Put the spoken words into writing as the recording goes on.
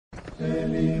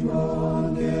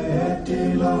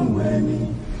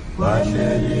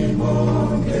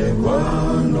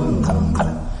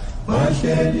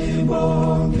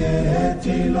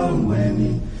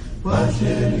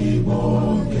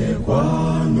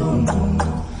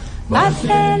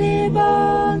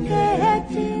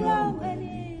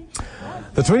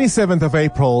The 27th of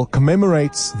April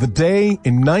commemorates the day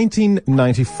in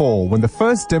 1994 when the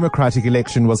first democratic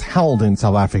election was held in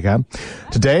South Africa.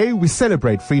 Today, we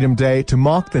celebrate Freedom Day to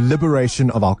mark the liberation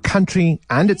of our country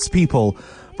and its people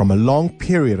from a long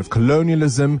period of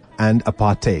colonialism and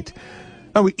apartheid.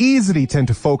 Now, we easily tend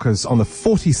to focus on the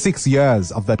 46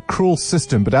 years of that cruel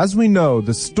system, but as we know,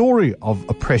 the story of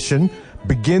oppression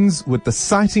begins with the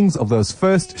sightings of those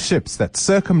first ships that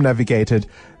circumnavigated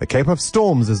the Cape of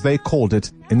Storms, as they called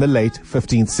it, in the late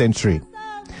 15th century.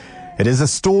 It is a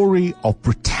story of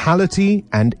brutality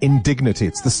and indignity.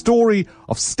 It's the story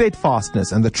of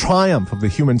steadfastness and the triumph of the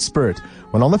human spirit,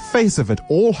 when on the face of it,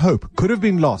 all hope could have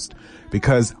been lost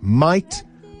because might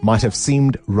have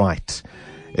seemed right.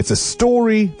 It's a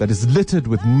story that is littered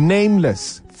with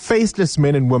nameless, faceless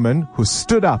men and women who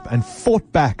stood up and fought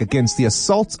back against the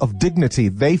assaults of dignity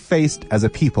they faced as a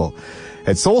people.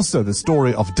 It's also the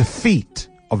story of defeat,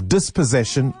 of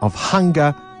dispossession, of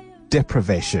hunger,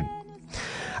 deprivation.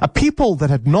 A people that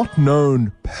had not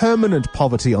known permanent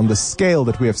poverty on the scale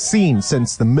that we have seen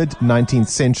since the mid-19th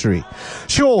century.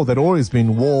 Sure, there had always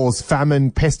been wars,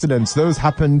 famine, pestilence. Those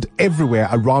happened everywhere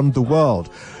around the world.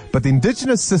 But the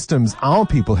indigenous systems our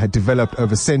people had developed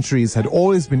over centuries had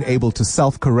always been able to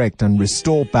self-correct and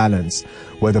restore balance.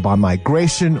 Whether by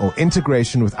migration or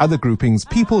integration with other groupings,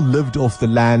 people lived off the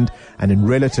land and in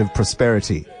relative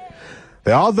prosperity.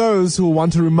 There are those who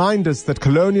want to remind us that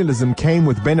colonialism came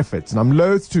with benefits, and I'm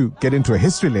loath to get into a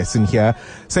history lesson here.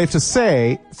 Safe to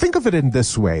say, think of it in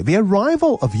this way. The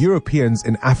arrival of Europeans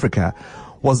in Africa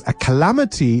was a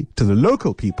calamity to the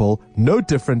local people, no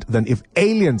different than if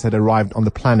aliens had arrived on the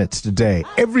planet today.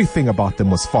 Everything about them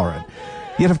was foreign.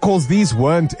 Yet, of course, these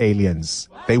weren't aliens.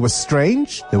 They were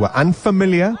strange, they were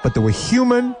unfamiliar, but they were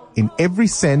human in every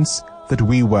sense that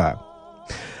we were.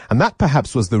 And that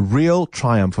perhaps was the real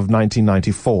triumph of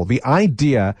 1994, the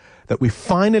idea that we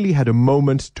finally had a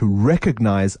moment to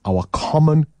recognize our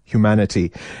common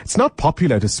humanity. It's not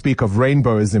popular to speak of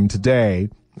rainbowism today,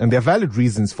 and there are valid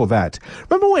reasons for that.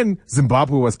 Remember when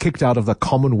Zimbabwe was kicked out of the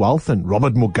Commonwealth and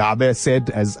Robert Mugabe said,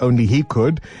 as only he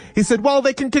could, he said, well,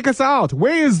 they can kick us out.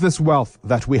 Where is this wealth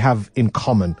that we have in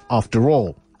common after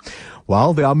all?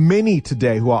 Well, there are many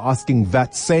today who are asking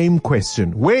that same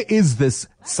question. Where is this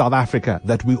South Africa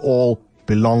that we all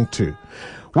belong to?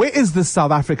 Where is this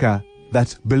South Africa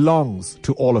that belongs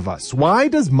to all of us? Why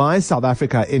does my South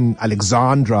Africa in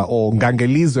Alexandra or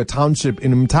Ngangelizwe Township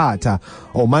in Mthatha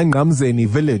or my Ngamzeni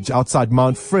village outside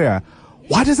Mount Frere,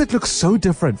 why does it look so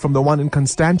different from the one in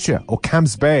Constantia or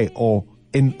Camps Bay or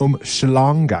in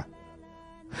Umhlanga?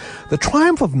 The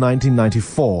triumph of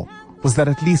 1994 was that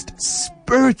at least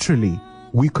spiritually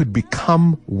we could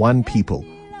become one people,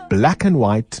 black and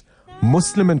white,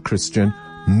 Muslim and Christian,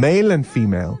 male and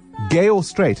female, gay or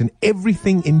straight, and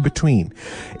everything in between.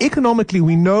 Economically,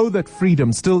 we know that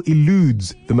freedom still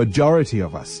eludes the majority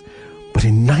of us. But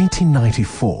in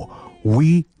 1994,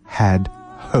 we had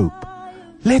hope.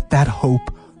 Let that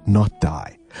hope not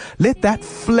die. Let that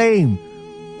flame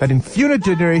that in future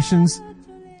generations,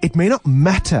 it may not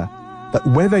matter that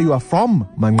whether you are from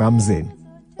Mangamzen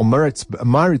or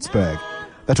Maritzburg,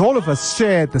 that all of us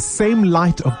share the same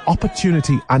light of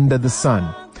opportunity under the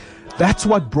sun. That's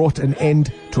what brought an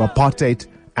end to apartheid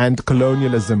and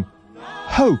colonialism.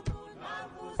 Hope.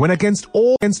 When against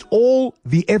all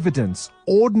the evidence,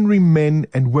 ordinary men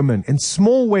and women in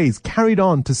small ways carried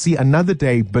on to see another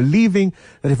day, believing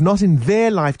that if not in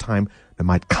their lifetime, there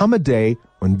might come a day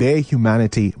when their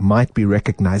humanity might be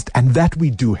recognized. And that we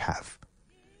do have.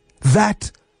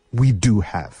 That we do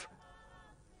have.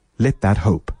 Let that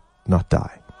hope not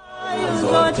die.